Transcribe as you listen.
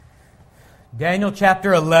Daniel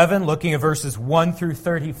chapter 11, looking at verses 1 through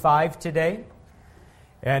 35 today.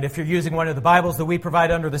 And if you're using one of the Bibles that we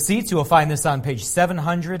provide under the seats, you will find this on page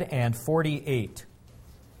 748.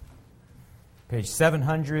 Page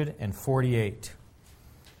 748.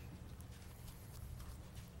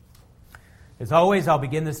 As always, I'll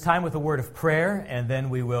begin this time with a word of prayer, and then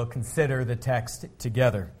we will consider the text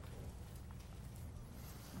together.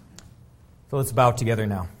 So let's bow together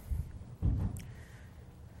now.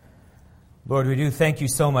 Lord, we do thank you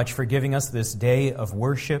so much for giving us this day of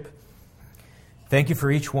worship. Thank you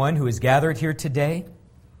for each one who is gathered here today.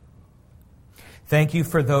 Thank you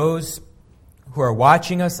for those who are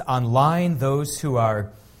watching us online, those who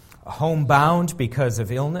are homebound because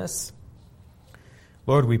of illness.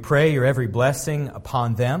 Lord, we pray your every blessing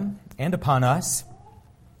upon them and upon us.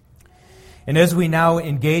 And as we now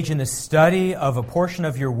engage in the study of a portion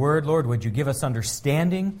of your word, Lord, would you give us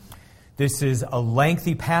understanding? This is a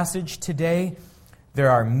lengthy passage today.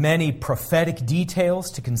 There are many prophetic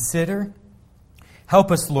details to consider.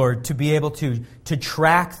 Help us, Lord, to be able to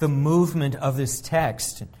track the movement of this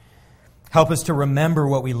text. Help us to remember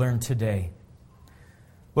what we learned today.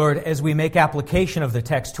 Lord, as we make application of the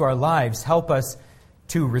text to our lives, help us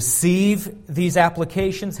to receive these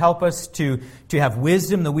applications. Help us to have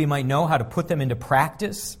wisdom that we might know how to put them into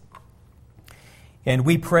practice. And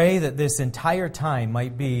we pray that this entire time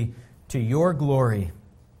might be to your glory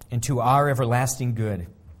and to our everlasting good. And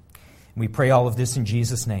we pray all of this in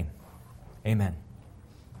Jesus' name. Amen.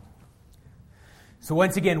 So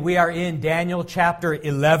once again, we are in Daniel chapter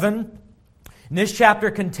 11. And this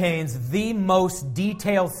chapter contains the most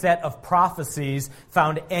detailed set of prophecies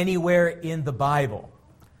found anywhere in the Bible.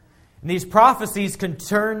 And these prophecies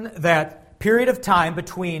concern that period of time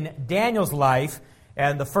between Daniel's life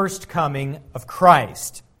and the first coming of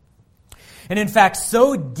Christ. And in fact,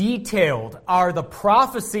 so detailed are the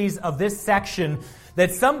prophecies of this section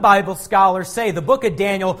that some Bible scholars say the book of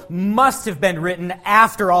Daniel must have been written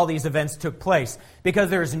after all these events took place, because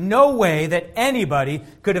there's no way that anybody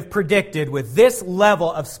could have predicted with this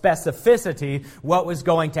level of specificity what was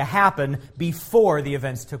going to happen before the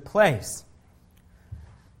events took place.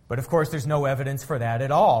 But of course, there's no evidence for that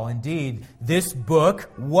at all. Indeed, this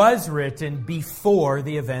book was written before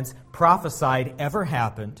the events prophesied ever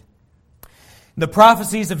happened. The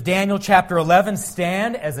prophecies of Daniel chapter 11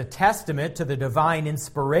 stand as a testament to the divine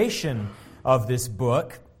inspiration of this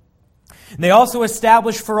book. And they also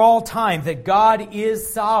establish for all time that God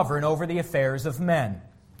is sovereign over the affairs of men.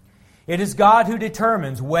 It is God who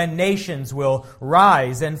determines when nations will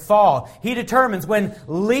rise and fall. He determines when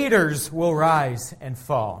leaders will rise and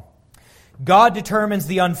fall. God determines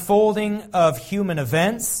the unfolding of human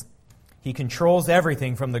events. He controls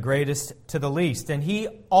everything from the greatest to the least. And He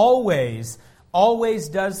always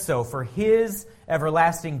does so for His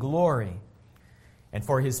everlasting glory and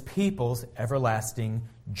for His people's everlasting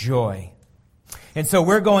joy. And so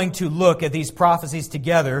we're going to look at these prophecies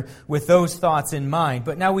together with those thoughts in mind.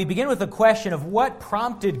 But now we begin with the question of what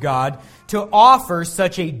prompted God to offer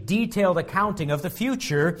such a detailed accounting of the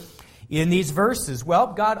future in these verses. Well,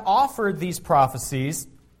 God offered these prophecies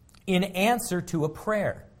in answer to a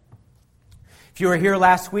prayer. If you were here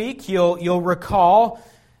last week, you'll recall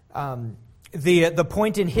the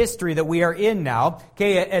point in history that we are in now.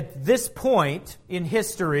 Okay, at this point in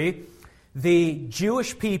history, the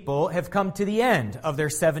Jewish people have come to the end of their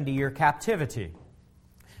 70-year captivity.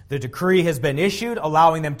 The decree has been issued,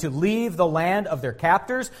 allowing them to leave the land of their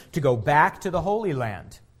captors to go back to the Holy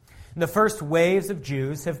Land. And the first waves of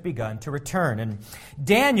Jews have begun to return. And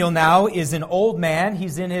Daniel now is an old man.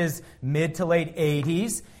 He's in his mid to late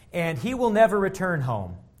 80s, and he will never return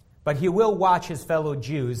home. But he will watch his fellow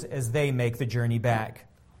Jews as they make the journey back.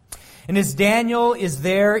 And as Daniel is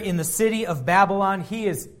there in the city of Babylon, he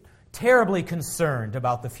is terribly concerned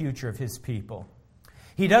about the future of his people.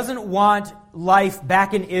 He doesn't want life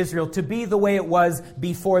back in Israel to be the way it was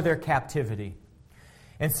before their captivity.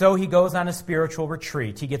 And so he goes on a spiritual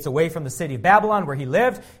retreat. He gets away from the city of Babylon where he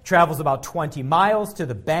lived, travels about 20 miles to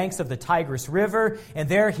the banks of the Tigris River, and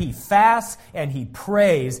there he fasts and he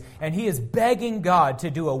prays, and he is begging God to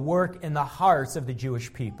do a work in the hearts of the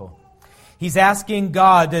Jewish people. He's asking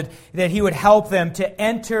God that He would help them to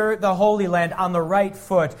enter the Holy Land on the right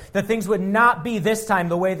foot, that things would not be this time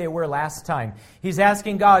the way they were last time. He's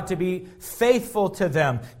asking God to be faithful to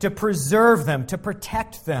them, to preserve them, to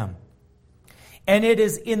protect them. And it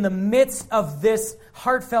is in the midst of this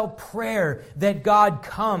heartfelt prayer that God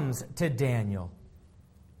comes to Daniel.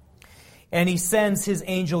 And He sends His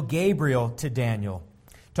angel Gabriel to Daniel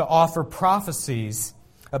to offer prophecies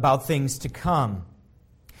about things to come.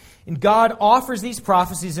 And God offers these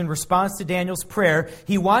prophecies in response to Daniel's prayer.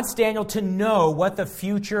 He wants Daniel to know what the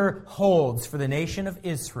future holds for the nation of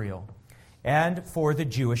Israel and for the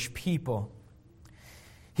Jewish people.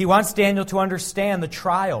 He wants Daniel to understand the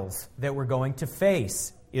trials that were going to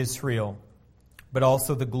face Israel, but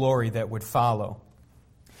also the glory that would follow.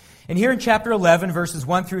 And here in chapter 11, verses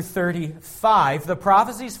 1 through 35, the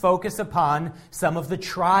prophecies focus upon some of the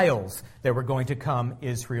trials that were going to come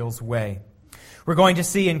Israel's way. We're going to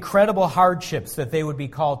see incredible hardships that they would be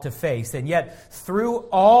called to face. And yet, through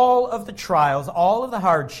all of the trials, all of the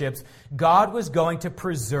hardships, God was going to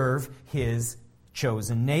preserve His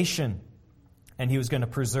chosen nation. And He was going to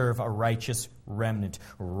preserve a righteous remnant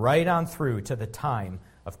right on through to the time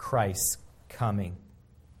of Christ's coming.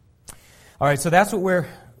 All right, so that's what we're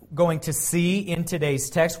going to see in today's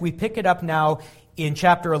text. We pick it up now in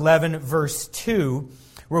chapter 11, verse 2,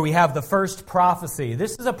 where we have the first prophecy.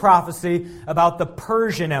 This is a prophecy about the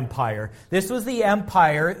Persian Empire. This was the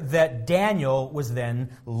empire that Daniel was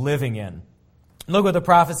then living in. Look what the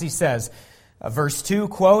prophecy says. Verse 2,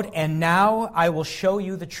 quote, "And now I will show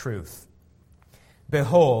you the truth.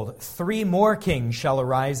 Behold, 3 more kings shall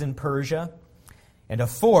arise in Persia, and a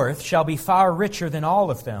 4th shall be far richer than all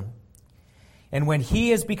of them. And when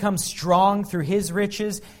he has become strong through his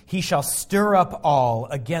riches, he shall stir up all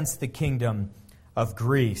against the kingdom of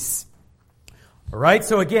Greece." All right,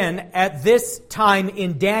 so again, at this time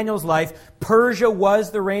in Daniel's life, Persia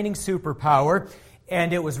was the reigning superpower,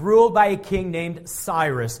 and it was ruled by a king named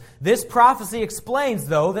Cyrus. This prophecy explains,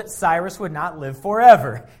 though, that Cyrus would not live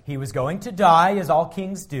forever. He was going to die, as all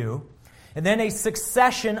kings do, and then a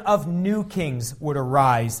succession of new kings would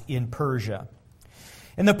arise in Persia.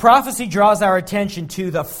 And the prophecy draws our attention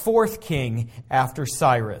to the 4th king after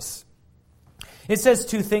Cyrus. It says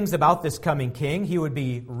 2 things about this coming king. He would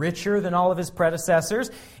be richer than all of his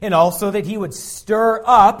predecessors, and also that he would stir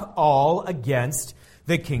up all against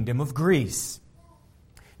the kingdom of Greece.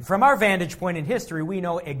 From our vantage point in history, we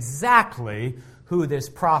know exactly who this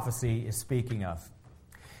prophecy is speaking of.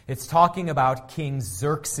 It's talking about King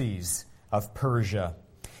Xerxes of Persia.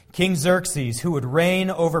 King Xerxes, who would reign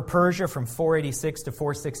over Persia from 486 to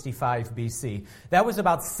 465 BC. That was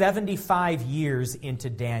about 75 years into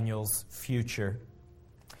Daniel's future.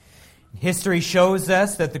 History shows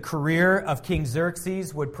us that the career of King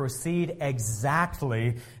Xerxes would proceed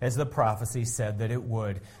exactly as the prophecy said that it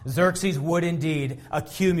would. Xerxes would indeed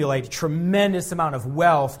accumulate a tremendous amount of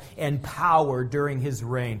wealth and power during his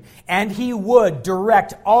reign. And he would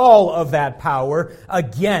direct all of that power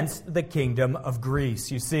against the kingdom of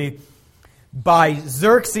Greece. You see, by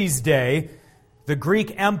Xerxes' day, the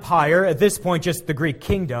Greek Empire, at this point just the Greek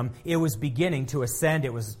kingdom, it was beginning to ascend.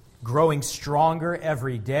 It was growing stronger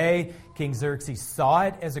every day. King Xerxes saw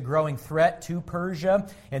it as a growing threat to Persia,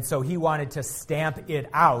 and so he wanted to stamp it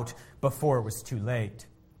out before it was too late.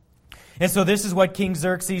 And so this is what King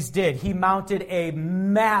Xerxes did. He mounted a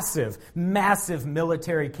massive, massive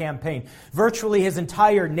military campaign. Virtually his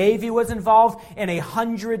entire navy was involved, and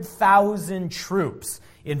 100,000 troops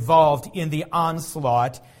involved in the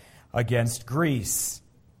onslaught against Greece.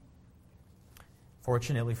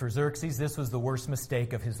 Fortunately for Xerxes, this was the worst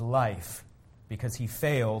mistake of his life because he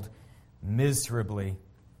failed miserably.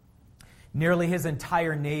 Nearly his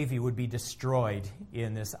entire navy would be destroyed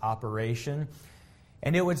in this operation,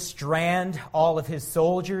 and it would strand all of his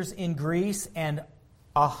soldiers in Greece, and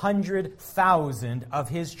 100,000 of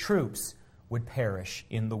his troops would perish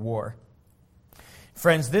in the war.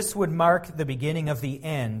 Friends, this would mark the beginning of the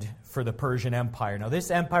end for the Persian Empire. Now, this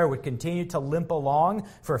empire would continue to limp along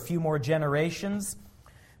for a few more generations,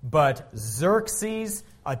 but Xerxes'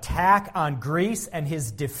 attack on Greece and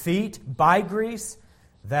his defeat by Greece,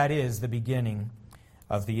 that is the beginning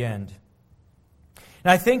of the end.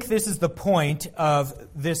 And I think this is the point of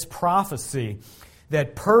this prophecy,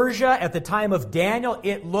 that Persia, at the time of Daniel,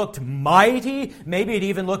 it looked mighty. Maybe it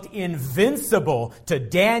even looked invincible to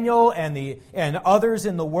Daniel and others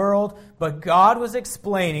in the world. But God was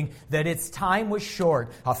explaining that its time was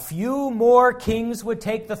short. A few more kings would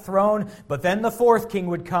take the throne, but then the 4th king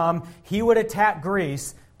would come. He would attack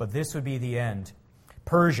Greece, but this would be the end.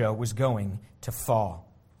 Persia was going to fall.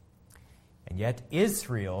 And yet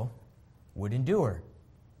Israel would endure.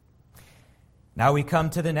 Now we come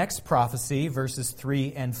to the next prophecy, verses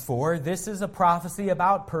 3 and 4. This is a prophecy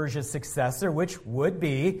about Persia's successor, which would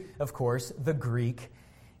be, of course, the Greek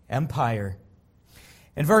Empire.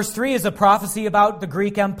 And verse 3 is a prophecy about the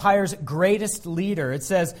Greek Empire's greatest leader. It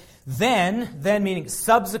says, then meaning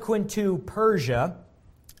subsequent to Persia,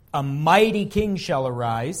 a mighty king shall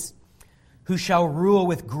arise, who shall rule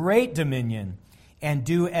with great dominion and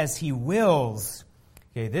do as he wills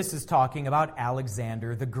Okay, this is talking about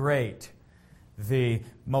Alexander the Great, the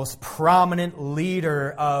most prominent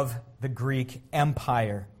leader of the Greek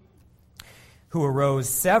Empire, who arose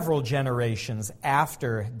several generations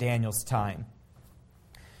after Daniel's time.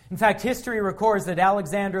 In fact, history records that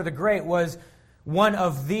Alexander the Great was one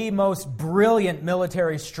of the most brilliant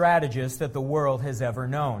military strategists that the world has ever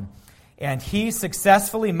known. And he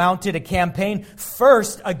successfully mounted a campaign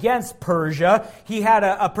first against Persia. He had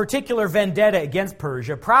a particular vendetta against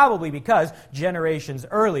Persia, probably because generations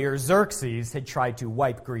earlier, Xerxes had tried to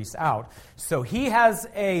wipe Greece out. So he has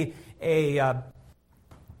a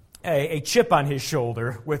chip on his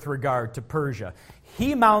shoulder with regard to Persia.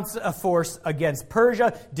 He mounts a force against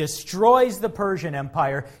Persia, destroys the Persian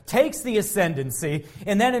Empire, takes the ascendancy,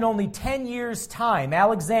 and then in only 10 years' time,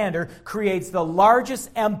 Alexander creates the largest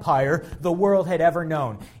empire the world had ever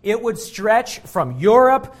known. It would stretch from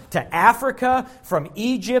Europe to Africa, from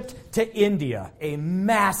Egypt to India, a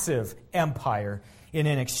massive empire in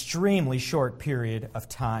an extremely short period of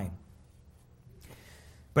time.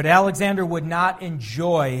 But Alexander would not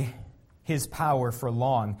enjoy his power for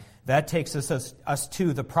long. That takes us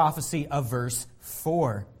to the prophecy of verse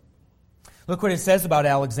 4. Look what it says about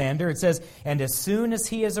Alexander. It says, "And as soon as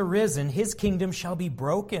he has arisen, his kingdom shall be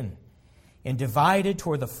broken and divided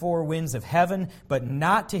toward the four winds of heaven, but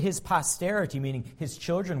not to his posterity," meaning his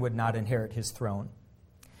children would not inherit his throne,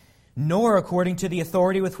 "nor according to the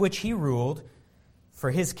authority with which he ruled,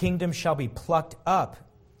 for his kingdom shall be plucked up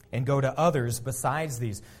and go to others besides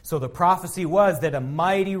these." So the prophecy was that a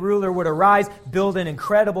mighty ruler would arise, build an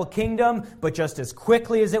incredible kingdom, but just as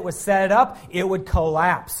quickly as it was set up, it would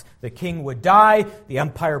collapse. The king would die, the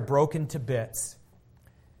empire broken to bits.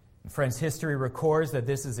 And friends, history records that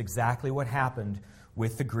this is exactly what happened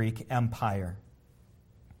with the Greek Empire.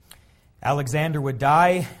 Alexander would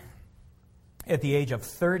die at the age of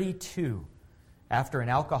 32 after an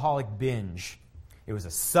alcoholic binge. It was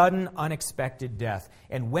a sudden, unexpected death.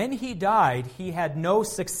 And when he died, he had no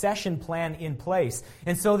succession plan in place.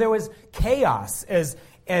 And so there was chaos as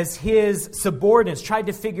his subordinates tried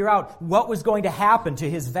to figure out what was going to happen to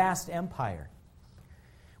his vast empire.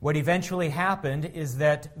 What eventually happened is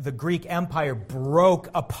that the Greek Empire broke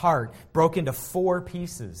apart, broke into four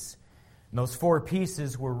pieces. And those four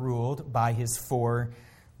pieces were ruled by his four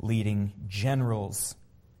leading generals.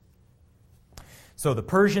 So the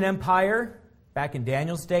Persian Empire, back in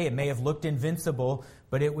Daniel's day, it may have looked invincible,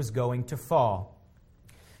 but it was going to fall.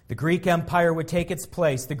 The Greek Empire would take its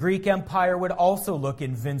place. The Greek Empire would also look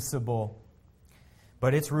invincible,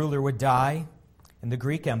 but its ruler would die, and the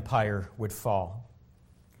Greek Empire would fall.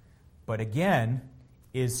 But again,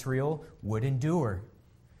 Israel would endure.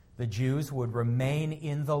 The Jews would remain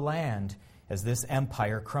in the land as this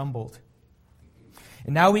empire crumbled.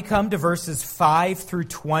 And now we come to verses 5 through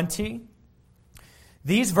 20.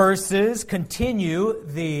 These verses continue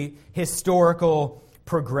the historical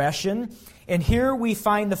progression, and here we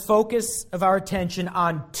find the focus of our attention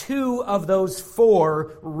on two of those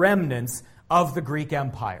four remnants of the Greek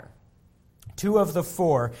Empire. Two of the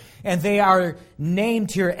four, and they are named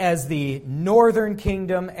here as the Northern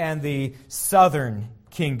Kingdom and the Southern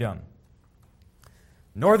Kingdom.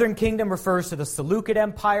 Northern Kingdom refers to the Seleucid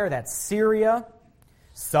Empire, that's Syria.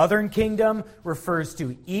 Southern Kingdom refers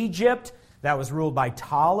to Egypt, that was ruled by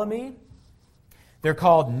Ptolemy. They're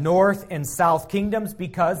called North and South Kingdoms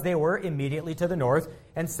because they were immediately to the north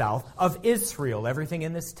and south of Israel. Everything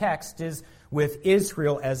in this text is with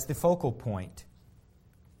Israel as the focal point.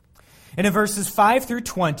 And in verses 5 through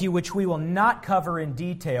 20, which we will not cover in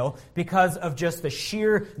detail because of just the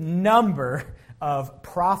sheer number of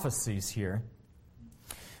prophecies here,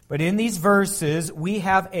 but in these verses, we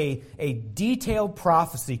have a detailed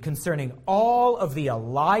prophecy concerning all of the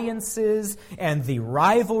alliances and the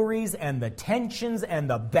rivalries and the tensions and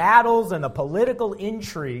the battles and the political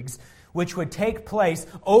intrigues which would take place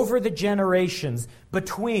over the generations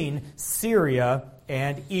between Syria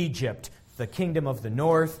and Egypt, the kingdom of the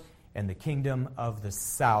north and the kingdom of the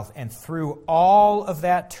south. And through all of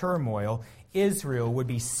that turmoil, Israel would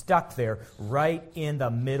be stuck there right in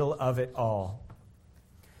the middle of it all.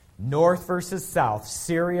 North versus south,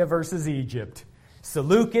 Syria versus Egypt,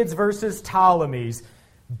 Seleucids versus Ptolemies,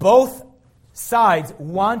 both sides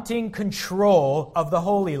wanting control of the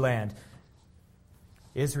Holy Land.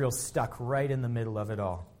 Israel stuck right in the middle of it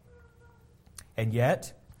all. And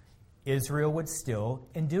yet, Israel would still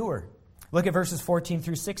endure. Look at verses 14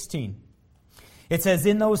 through 16. It says,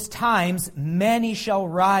 "In those times many shall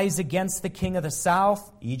rise against the king of the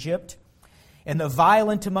south," Egypt, "and the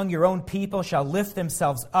violent among your own people shall lift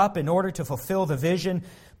themselves up in order to fulfill the vision,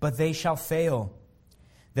 but they shall fail.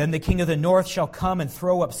 Then the king of the north shall come and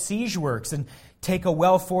throw up siege works and take a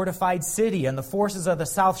well-fortified city, and the forces of the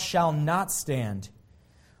south shall not stand,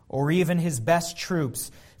 or even his best troops,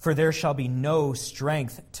 for there shall be no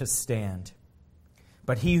strength to stand.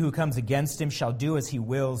 But he who comes against him shall do as he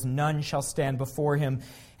wills. None shall stand before him,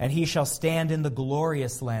 and he shall stand in the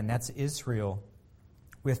glorious land, that's Israel,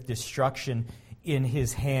 with destruction in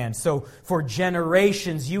his hand. So for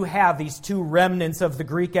generations you have these two remnants of the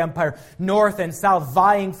Greek Empire, north and south,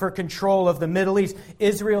 vying for control of the Middle East.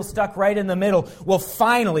 Israel stuck right in the middle. Well,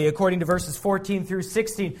 finally, according to verses 14 through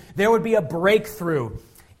 16, there would be a breakthrough.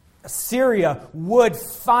 Syria would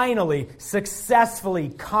finally successfully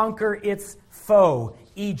conquer its foe,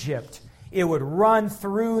 Egypt. It would run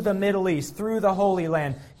through the Middle East, through the Holy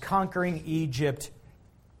Land, conquering Egypt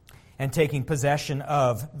and taking possession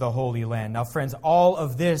of the Holy Land. Now, friends, all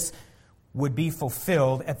of this would be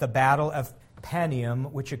fulfilled at the Battle of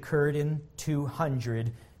Panium, which occurred in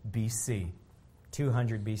 200 BC.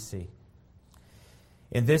 200 BC.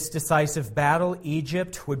 In this decisive battle,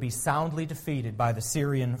 Egypt would be soundly defeated by the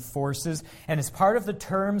Syrian forces, and as part of the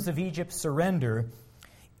terms of Egypt's surrender,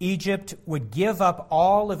 Egypt would give up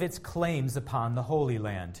all of its claims upon the Holy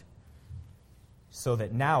Land, so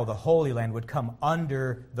that now the Holy Land would come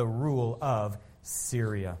under the rule of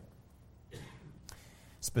Syria.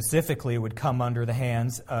 Specifically, it would come into the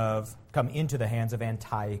hands of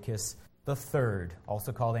Antiochus III,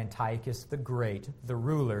 also called Antiochus the Great, the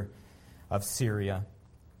ruler of Syria.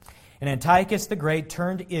 And Antiochus the Great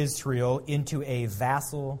turned Israel into a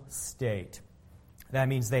vassal state. That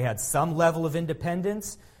means they had some level of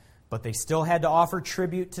independence, but they still had to offer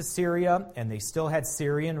tribute to Syria, and they still had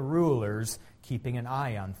Syrian rulers keeping an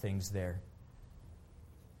eye on things there.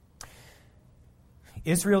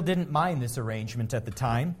 Israel didn't mind this arrangement at the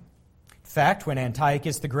time. In fact, when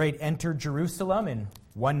Antiochus the Great entered Jerusalem in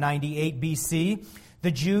 198 BC,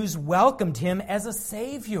 the Jews welcomed him as a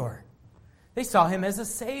savior. They saw him as a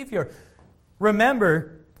savior.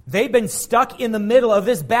 Remember, they've been stuck in the middle of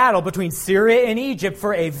this battle between Syria and Egypt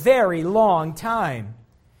for a very long time.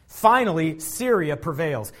 Finally, Syria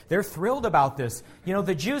prevails. They're thrilled about this. You know,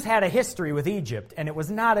 the Jews had a history with Egypt, and it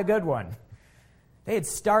was not a good one. They had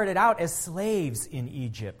started out as slaves in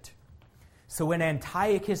Egypt. So when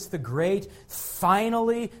Antiochus the Great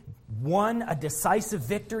finally won a decisive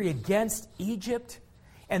victory against Egypt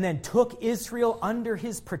and then took Israel under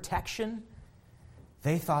his protection,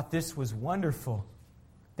 they thought this was wonderful.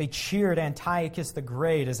 They cheered Antiochus the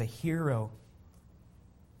Great as a hero.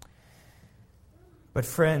 But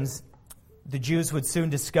friends, the Jews would soon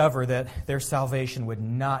discover that their salvation would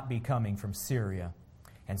not be coming from Syria,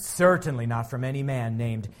 and certainly not from any man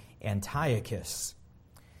named Antiochus.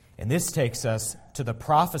 And this takes us to the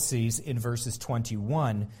prophecies in verses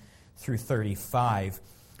 21 through 35.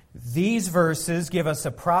 These verses give us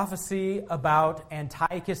a prophecy about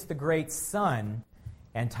Antiochus the Great's son,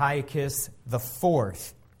 Antiochus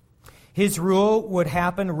IV. His rule would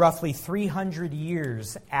happen roughly 300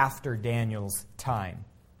 years after Daniel's time.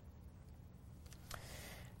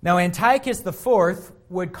 Now, Antiochus IV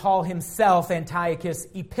would call himself Antiochus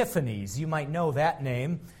Epiphanes. You might know that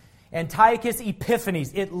name. Antiochus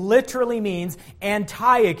Epiphanes. It literally means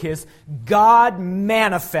Antiochus, God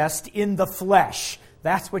manifest in the flesh.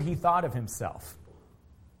 That's what he thought of himself.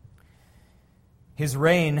 His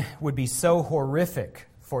reign would be so horrific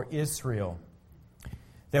for Israel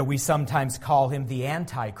that we sometimes call him the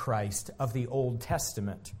Antichrist of the Old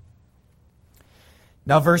Testament.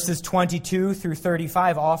 Now, verses 22 through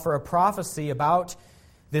 35 offer a prophecy about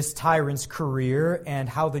this tyrant's career and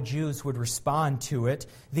how the Jews would respond to it.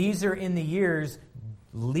 These are in the years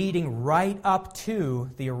leading right up to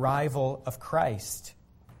the arrival of Christ.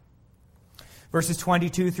 Verses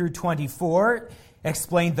 22 through 24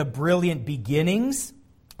 explain the brilliant beginnings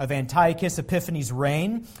of Antiochus Epiphanes'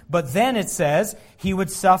 reign, but then it says he would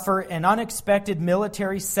suffer an unexpected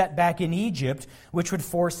military setback in Egypt, which would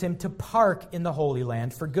force him to park in the Holy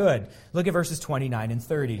Land for good. Look at verses 29 and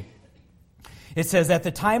 30. It says, at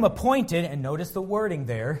the time appointed, and notice the wording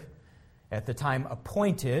there, at the time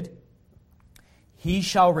appointed, he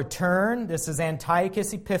shall return, this is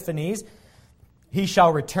Antiochus Epiphanes, he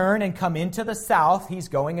shall return and come into the south, he's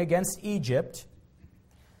going against Egypt,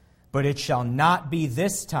 but it shall not be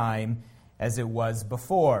this time as it was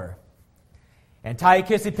before.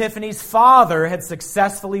 Antiochus Epiphanes' father had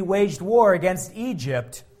successfully waged war against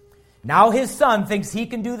Egypt. Now his son thinks he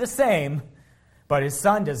can do the same, but his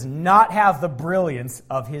son does not have the brilliance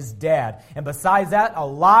of his dad. And besides that, a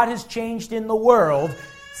lot has changed in the world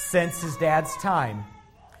since his dad's time.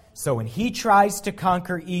 So when he tries to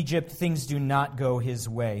conquer Egypt, things do not go his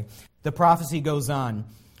way. The prophecy goes on.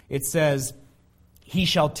 It says, he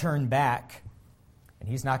shall turn back. And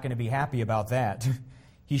he's not going to be happy about that.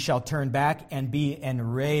 He shall turn back and be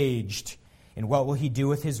enraged. And what will he do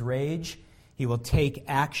with his rage? He will take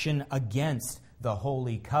action against the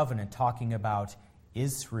holy covenant, talking about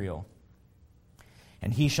Israel.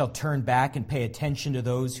 And he shall turn back and pay attention to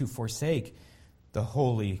those who forsake the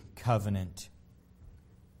holy covenant.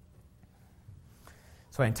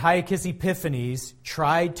 So Antiochus Epiphanes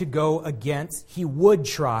tried to go against, he would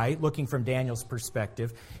try, looking from Daniel's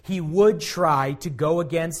perspective, he would try to go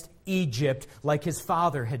against Egypt like his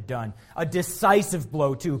father had done. A decisive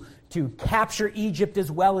blow to capture Egypt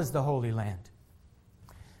as well as the Holy Land.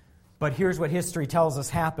 But here's what history tells us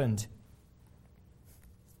happened.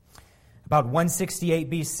 About 168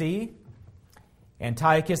 BC,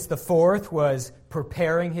 Antiochus IV was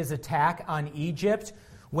preparing his attack on Egypt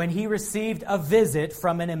when he received a visit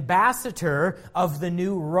from an ambassador of the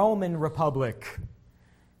new Roman Republic.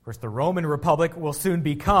 Of course, the Roman Republic will soon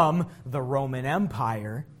become the Roman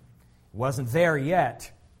Empire. It wasn't there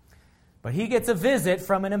yet. But he gets a visit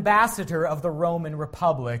from an ambassador of the Roman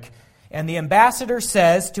Republic. And the ambassador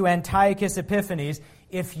says to Antiochus Epiphanes,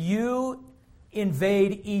 if you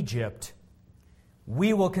invade Egypt,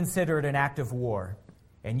 we will consider it an act of war,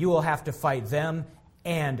 and you will have to fight them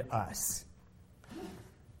and us.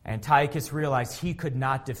 Antiochus realized he could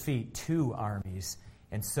not defeat two armies,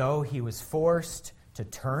 and so he was forced to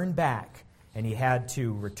turn back, and he had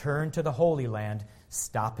to return to the Holy Land,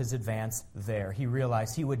 stop his advance there. He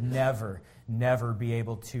realized he would never be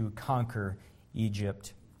able to conquer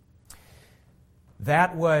Egypt.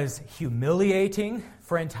 That was humiliating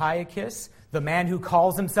for Antiochus, the man who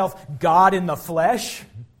calls himself God in the flesh.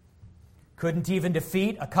 Couldn't even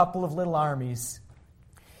defeat a couple of little armies.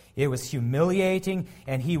 It was humiliating,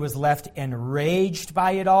 and he was left enraged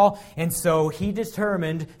by it all. And so he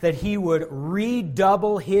determined that he would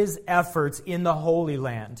redouble his efforts in the Holy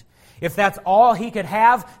Land. If that's all he could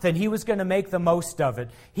have, then he was going to make the most of it.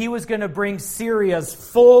 He was going to bring Syria's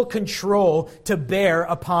full control to bear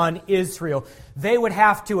upon Israel. They would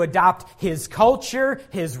have to adopt his culture,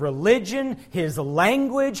 his religion, his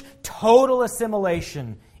language, total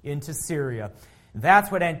assimilation into Syria.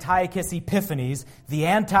 That's what Antiochus Epiphanes, the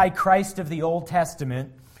Antichrist of the Old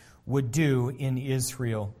Testament, would do in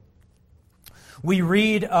Israel. We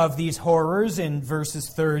read of these horrors in verses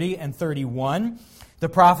 30 and 31. The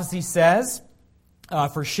prophecy says,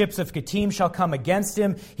 for ships of Kittim shall come against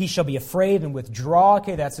him. He shall be afraid and withdraw.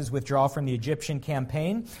 Okay, that's his withdrawal from the Egyptian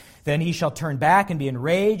campaign. Then he shall turn back and be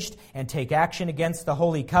enraged and take action against the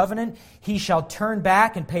holy covenant. He shall turn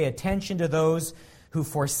back and pay attention to those who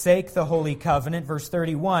forsake the holy covenant. Verse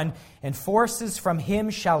 31, and forces from him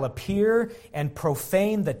shall appear and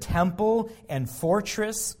profane the temple and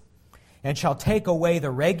fortress, and shall take away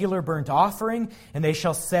the regular burnt offering, and they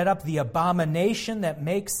shall set up the abomination that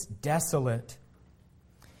makes desolate.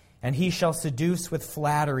 And he shall seduce with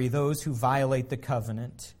flattery those who violate the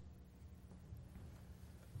covenant.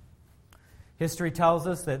 History tells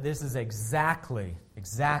us that this is exactly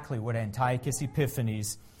what Antiochus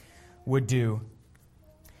Epiphanes would do.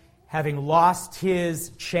 Having lost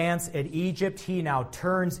his chance at Egypt, he now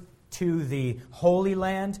turns to the Holy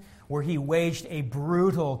Land, where he waged a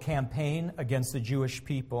brutal campaign against the Jewish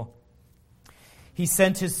people. He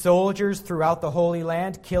sent his soldiers throughout the Holy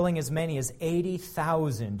Land, killing as many as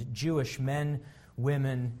 80,000 Jewish men,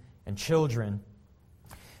 women, and children.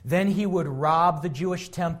 Then he would rob the Jewish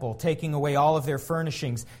temple, taking away all of their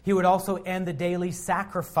furnishings. He would also end the daily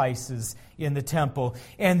sacrifices in the temple.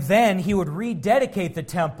 And then he would rededicate the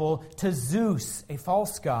temple to Zeus, a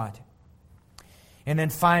false god. And then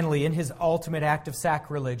finally, in his ultimate act of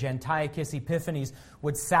sacrilege, Antiochus Epiphanes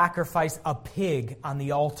would sacrifice a pig on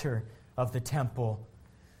the altar of the temple.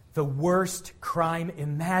 The worst crime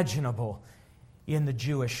imaginable in the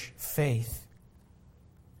Jewish faith.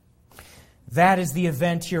 That is the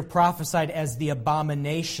event here prophesied as the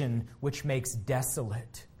abomination which makes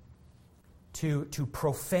desolate. To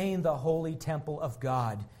profane the holy temple of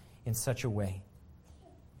God in such a way.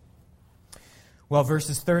 Well,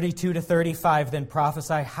 verses 32 to 35 then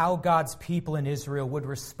prophesy how God's people in Israel would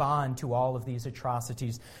respond to all of these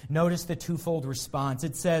atrocities. Notice the twofold response.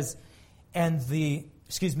 It says, end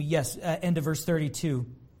of verse 32.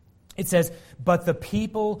 It says, but the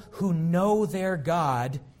people who know their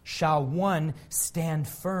God shall, 1, stand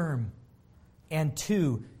firm, and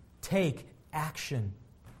 2, take action.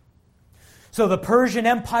 So the Persian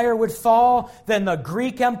Empire would fall, then the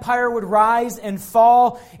Greek Empire would rise and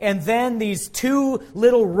fall, and then these two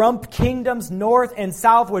little rump kingdoms, north and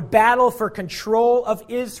south, would battle for control of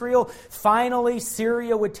Israel. Finally,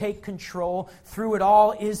 Syria would take control. Through it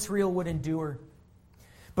all, Israel would endure.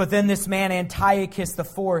 But then this man Antiochus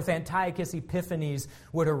IV, Antiochus Epiphanes,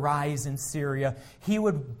 would arise in Syria. He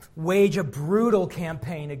would wage a brutal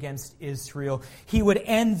campaign against Israel. He would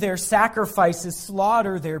end their sacrifices,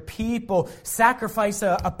 slaughter their people, sacrifice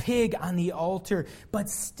a pig on the altar. But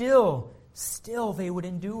still they would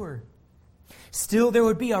endure. Still there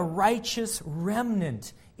would be a righteous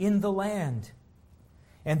remnant in the land.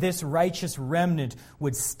 And this righteous remnant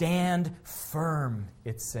would stand firm,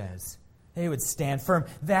 it says. They would stand firm.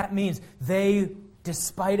 That means they,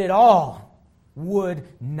 despite it all, would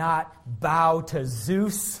not bow to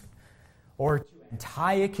Zeus or to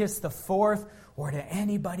Antiochus IV or to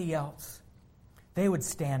anybody else. They would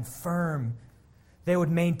stand firm. They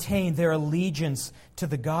would maintain their allegiance to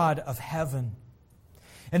the God of heaven.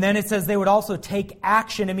 And then it says they would also take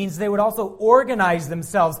action. It means they would also organize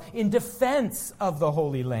themselves in defense of the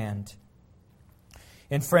Holy Land.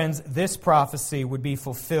 And friends, this prophecy would be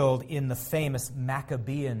fulfilled in the famous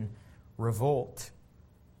Maccabean revolt.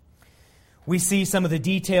 We see some of the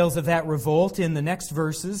details of that revolt in the next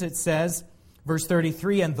verses. It says, verse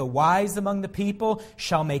 33, "And the wise among the people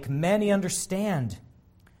shall make many understand,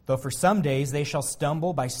 though for some days they shall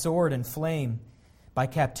stumble by sword and flame, by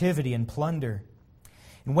captivity and plunder.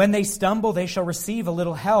 And when they stumble, they shall receive a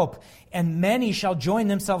little help, and many shall join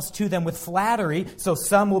themselves to them with flattery. So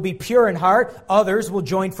some will be pure in heart, others will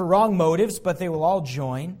join for wrong motives, but they will all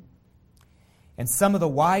join. And some of the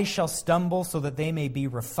wise shall stumble, so that they may be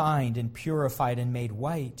refined and purified and made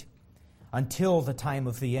white, until the time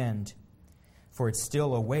of the end. For it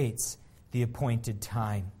still awaits the appointed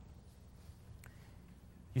time."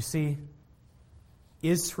 You see,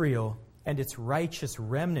 Israel and its righteous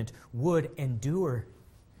remnant would endure.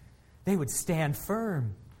 They would stand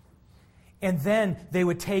firm. And then they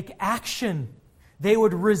would take action. They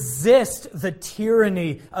would resist the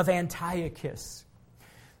tyranny of Antiochus.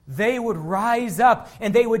 They would rise up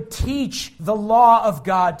and they would teach the law of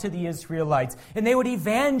God to the Israelites. And they would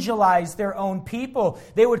evangelize their own people.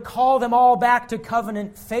 They would call them all back to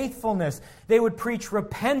covenant faithfulness. They would preach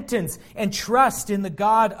repentance and trust in the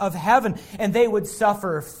God of heaven. And they would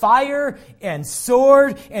suffer fire and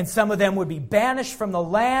sword. And some of them would be banished from the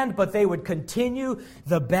land. But they would continue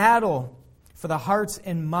the battle for the hearts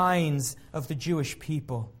and minds of the Jewish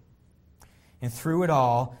people. And through it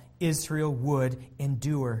all, Israel would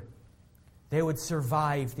endure. They would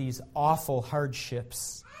survive these awful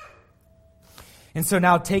hardships. And so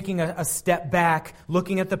now taking a step back,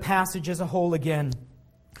 looking at the passage as a whole again,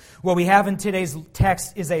 what we have in today's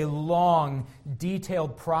text is a long,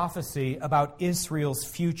 detailed prophecy about Israel's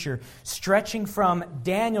future, stretching from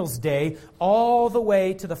Daniel's day all the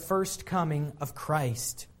way to the first coming of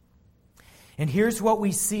Christ. And here's what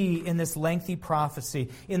we see in this lengthy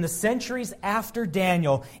prophecy. In the centuries after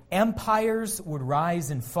Daniel, empires would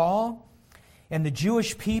rise and fall, and the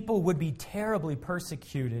Jewish people would be terribly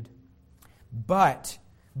persecuted. But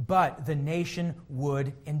the nation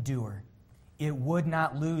would endure. It would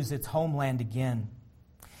not lose its homeland again.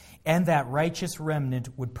 And that righteous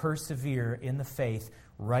remnant would persevere in the faith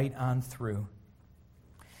right on through.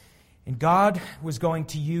 And God was going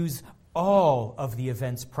to use all of the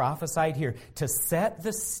events prophesied here to set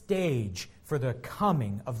the stage for the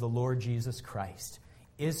coming of the Lord Jesus Christ,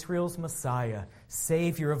 Israel's Messiah,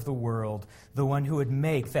 Savior of the world, the one who would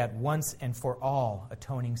make that once and for all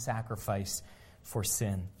atoning sacrifice for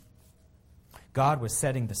sin. God was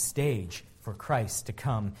setting the stage for Christ to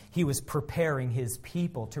come. He was preparing His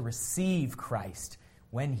people to receive Christ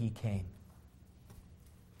when He came.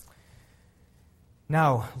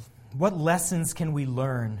 Now, what lessons can we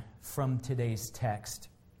learn from today's text?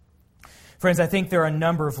 Friends, I think there are a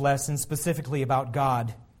number of lessons specifically about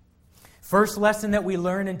God. First lesson that we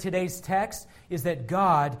learn in today's text is that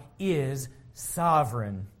God is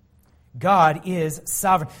sovereign. God is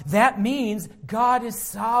sovereign. That means God is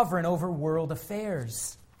sovereign over world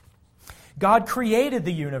affairs. God created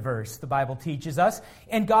the universe, the Bible teaches us,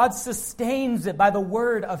 and God sustains it by the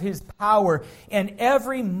word of His power. And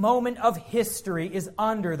every moment of history is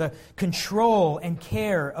under the control and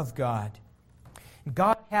care of God.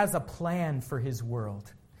 God has a plan for His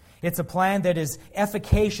world. It's a plan that is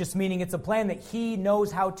efficacious, meaning it's a plan that He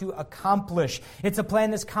knows how to accomplish. It's a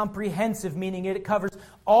plan that's comprehensive, meaning it covers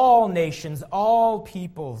all nations, all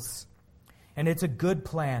peoples. And it's a good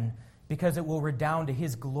plan because it will redound to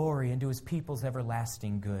His glory and to His people's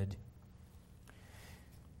everlasting good.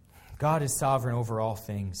 God is sovereign over all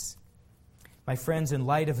things. My friends, in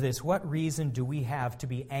light of this, what reason do we have to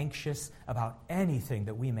be anxious about anything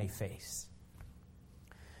that we may face?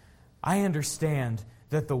 I understand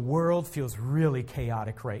that the world feels really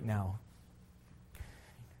chaotic right now.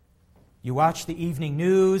 You watch the evening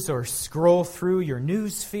news or scroll through your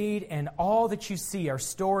news feed, and all that you see are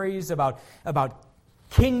stories about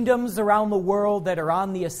kingdoms around the world that are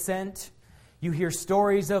on the ascent. You hear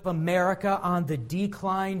stories of America on the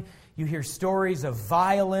decline. You hear stories of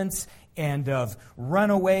violence and of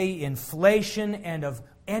runaway inflation and of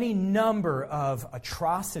any number of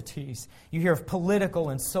atrocities. You hear of political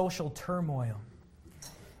and social turmoil.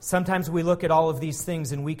 Sometimes we look at all of these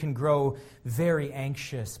things and we can grow very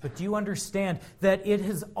anxious. But do you understand that it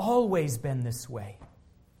has always been this way?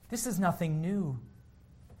 This is nothing new.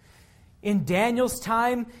 In Daniel's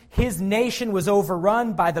time, his nation was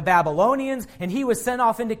overrun by the Babylonians, and he was sent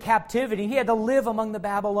off into captivity. He had to live among the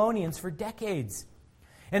Babylonians for decades.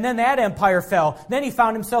 And then that empire fell. Then he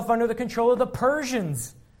found himself under the control of the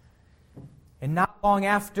Persians. And not long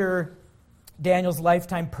after Daniel's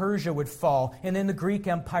lifetime, Persia would fall, and then the Greek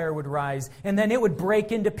Empire would rise, and then it would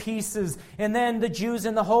break into pieces, and then the Jews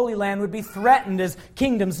in the Holy Land would be threatened as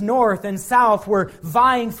kingdoms north and south were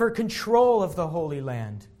vying for control of the Holy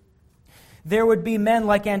Land. There would be men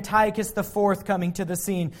like Antiochus IV coming to the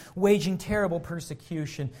scene, waging terrible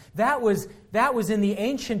persecution. That was in the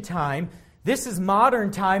ancient time. This is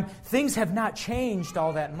modern time. Things have not changed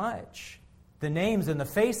all that much. The names and the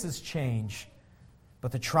faces change.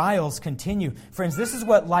 But the trials continue. Friends, this is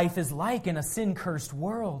what life is like in a sin-cursed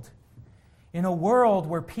world. In a world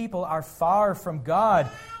where people are far from God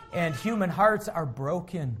and human hearts are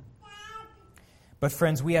broken. But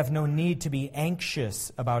friends, we have no need to be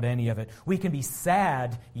anxious about any of it. We can be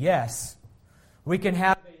sad, yes. We can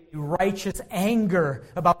have a righteous anger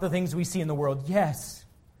about the things we see in the world, yes.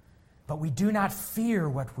 But we do not fear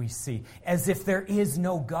what we see, as if there is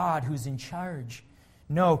no God who's in charge.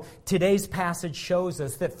 No, today's passage shows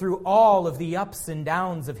us that through all of the ups and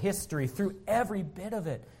downs of history, through every bit of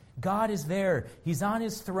it, God is there. He's on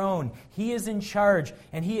His throne. He is in charge,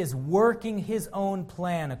 and He is working His own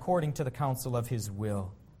plan according to the counsel of His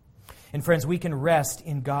will. And friends, we can rest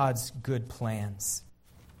in God's good plans.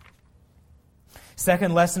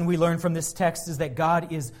 Second lesson we learn from this text is that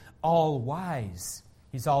God is all-wise.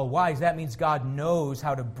 He's all-wise. That means God knows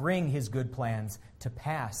how to bring His good plans to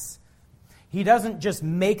pass. He doesn't just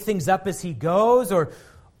make things up as He goes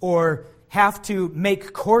or have to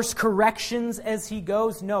make course corrections as He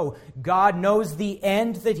goes. No, God knows the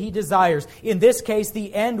end that He desires. In this case,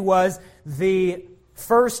 the end was the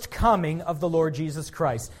first coming of the Lord Jesus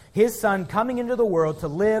Christ. His Son coming into the world to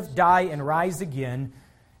live, die, and rise again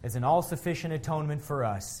as an all-sufficient atonement for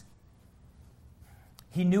us.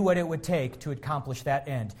 He knew what it would take to accomplish that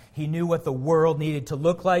end. He knew what the world needed to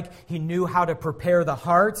look like. He knew how to prepare the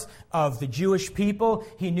hearts of the Jewish people.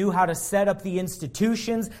 He knew how to set up the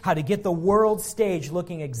institutions, how to get the world stage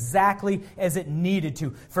looking exactly as it needed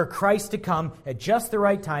to, for Christ to come at just the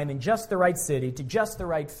right time, in just the right city, to just the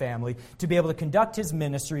right family, to be able to conduct His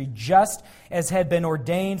ministry just as had been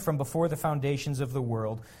ordained from before the foundations of the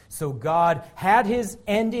world. So God had His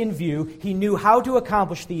end in view. He knew how to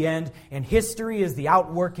accomplish the end, and history is the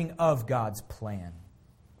outworking of God's plan.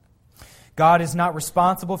 God is not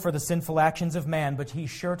responsible for the sinful actions of man, but He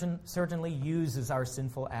certainly uses our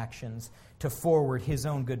sinful actions to forward His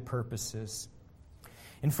own good purposes.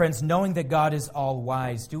 And friends, knowing that God is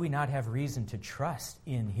all-wise, do we not have reason to trust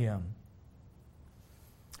in Him?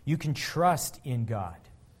 You can trust in God.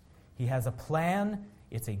 He has a plan.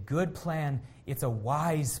 It's a good plan. It's a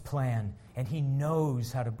wise plan. And He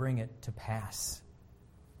knows how to bring it to pass.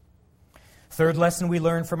 Third lesson we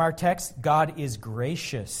learn from our text, God is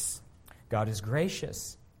gracious. God is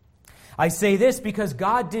gracious. I say this because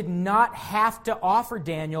God did not have to offer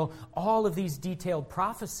Daniel all of these detailed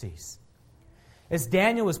prophecies. As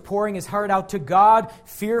Daniel was pouring his heart out to God,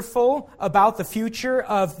 fearful about the future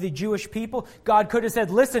of the Jewish people, God could have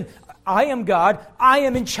said, listen, I am God. I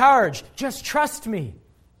am in charge. Just trust me.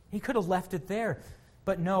 He could have left it there.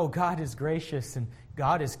 But no, God is gracious and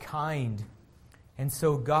God is kind. And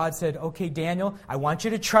so God said, okay, Daniel, I want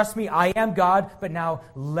you to trust me. I am God, but now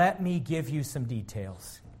let me give you some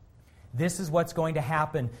details. This is what's going to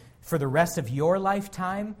happen for the rest of your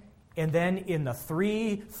lifetime, and then in the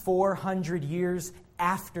 300-400 years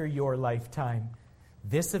after your lifetime.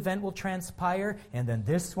 This event will transpire, and then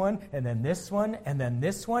this one, and then this one, and then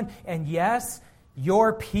this one. And yes,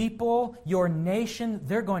 your people, your nation,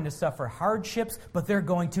 they're going to suffer hardships, but they're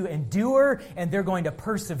going to endure and they're going to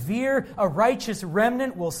persevere. A righteous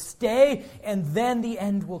remnant will stay, and then the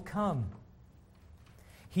end will come.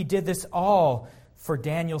 He did this all for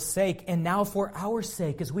Daniel's sake, and now for our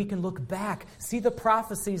sake, as we can look back, see the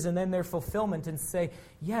prophecies and then their fulfillment and say,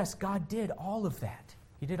 yes, God did all of that.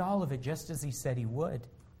 He did all of it just as He said He would.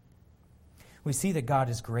 We see that God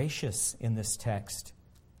is gracious in this text.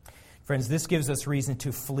 Friends, this gives us reason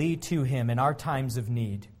to flee to Him in our times of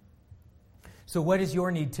need. So what is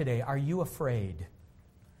your need today? Are you afraid?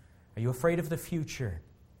 Are you afraid of the future?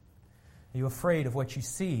 Are you afraid of what you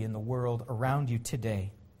see in the world around you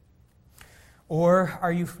today? Or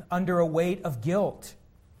are you under a weight of guilt?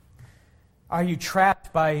 Are you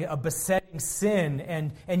trapped by a besetting sin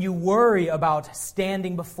and you worry about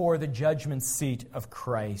standing before the judgment seat of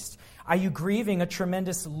Christ? Are you grieving a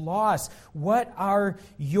tremendous loss? What are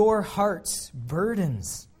your heart's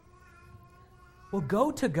burdens? Well,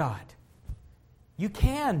 go to God. You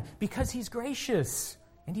can, because He's gracious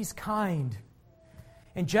and He's kind.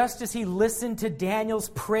 And just as He listened to Daniel's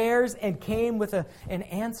prayers and came with an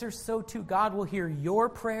answer, so too God will hear your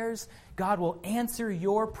prayers. God will answer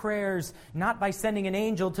your prayers, not by sending an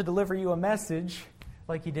angel to deliver you a message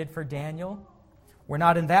like He did for Daniel. We're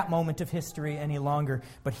not in that moment of history any longer,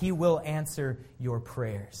 but He will answer your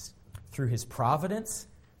prayers through His providence,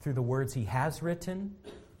 through the words He has written,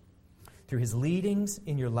 through His leadings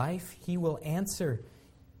in your life. He will answer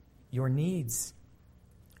your needs.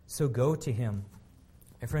 So go to Him.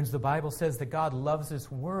 And friends, the Bible says that God loves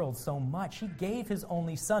this world so much. He gave His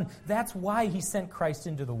only Son. That's why He sent Christ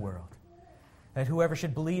into the world. That whoever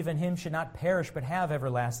should believe in Him should not perish but have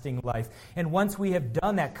everlasting life. And once we have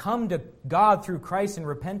done that, come to God through Christ in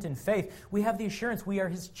repentant faith, we have the assurance we are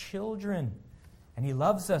His children. And He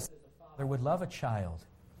loves us as a father would love a child.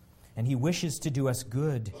 And He wishes to do us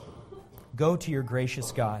good. Go to your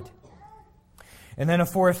gracious God. And then a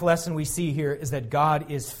fourth lesson we see here is that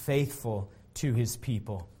God is faithful to His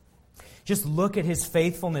people. Just look at His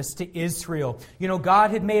faithfulness to Israel. You know,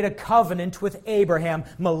 God had made a covenant with Abraham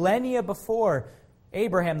millennia before.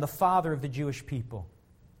 Abraham, the father of the Jewish people.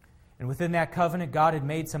 And within that covenant, God had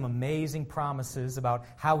made some amazing promises about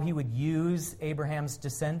how He would use Abraham's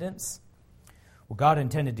descendants. Well, God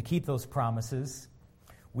intended to keep those promises.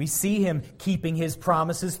 We see Him keeping His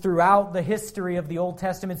promises throughout the history of the Old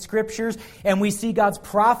Testament Scriptures, and we see God's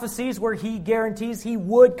prophecies where He guarantees He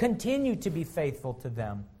would continue to be faithful to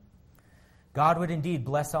them. God would indeed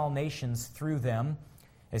bless all nations through them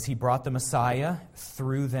as He brought the Messiah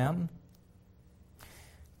through them.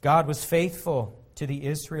 God was faithful to the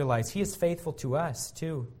Israelites. He is faithful to us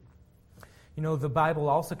too. You know, the Bible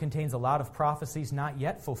also contains a lot of prophecies not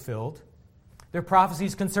yet fulfilled. They're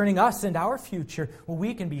prophecies concerning us and our future. Well,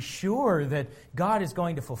 we can be sure that God is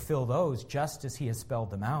going to fulfill those just as He has spelled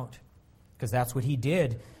them out, because that's what He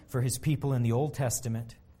did for His people in the Old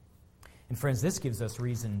Testament. And friends, this gives us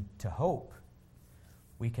reason to hope.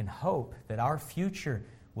 We can hope that our future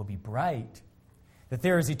will be bright, that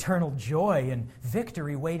there is eternal joy and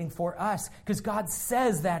victory waiting for us, because God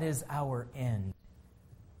says that is our end.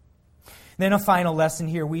 Then a final lesson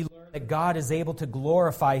here, we learn that God is able to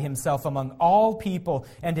glorify Himself among all people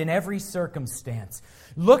and in every circumstance.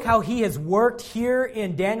 Look how He has worked here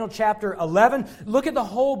in Daniel chapter 11. Look at the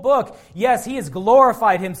whole book. Yes, He has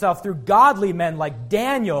glorified Himself through godly men like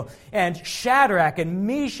Daniel and Shadrach and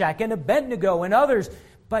Meshach and Abednego and others.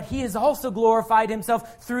 But He has also glorified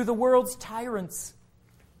Himself through the world's tyrants,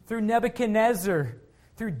 through Nebuchadnezzar,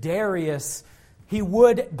 through Darius. He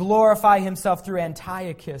would glorify Himself through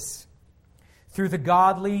Antiochus. Through the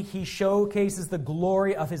godly, He showcases the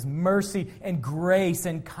glory of His mercy and grace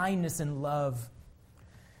and kindness and love.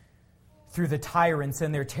 Through the tyrants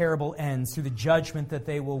and their terrible ends, through the judgment that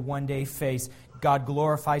they will one day face, God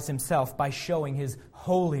glorifies Himself by showing His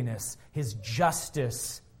holiness, His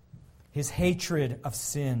justice, His hatred of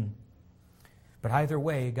sin. But either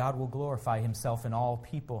way, God will glorify Himself in all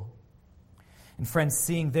people. And friends,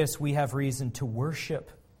 seeing this, we have reason to worship.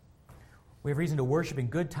 We have reason to worship in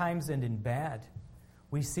good times and in bad.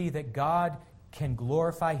 We see that God can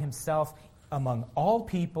glorify Himself among all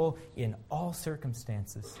people in all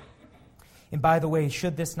circumstances. And by the way,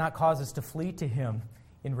 should this not cause us to flee to Him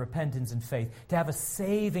in repentance and faith, to have a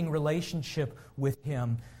saving relationship with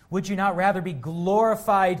Him? Would you not rather be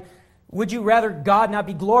glorified? Would you rather God not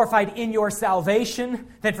be glorified in your salvation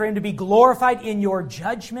than for Him to be glorified in your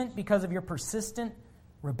judgment because of your persistent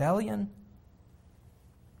rebellion?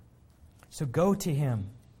 So go to Him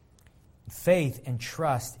in faith and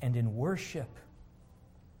trust and in worship.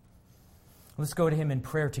 Let's go to Him in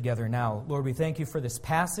prayer together now. Lord, we thank You for this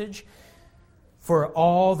passage, for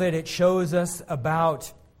all that it shows us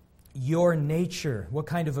about Your nature, what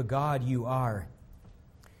kind of a God You are.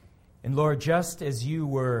 And Lord, just as You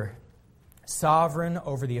were sovereign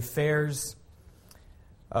over the affairs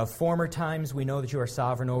of former times, we know that You are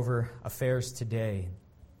sovereign over affairs today.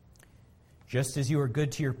 Just as You are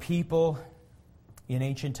good to Your people in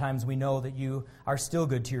ancient times, we know that You are still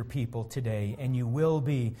good to Your people today, and You will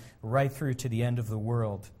be right through to the end of the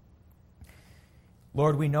world.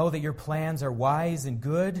 Lord, we know that your plans are wise and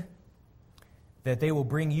good, that they will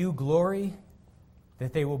bring you glory,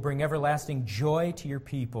 that they will bring everlasting joy to your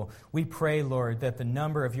people. We pray, Lord, that the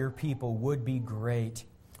number of your people would be great.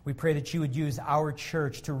 We pray that you would use our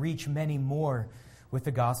church to reach many more with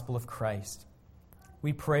the gospel of Christ.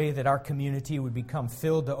 We pray that our community would become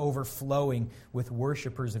filled to overflowing with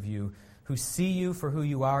worshipers of you, who see you for who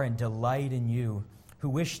you are and delight in you, who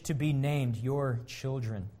wish to be named your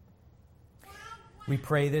children. We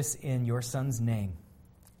pray this in your Son's name.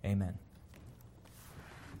 Amen.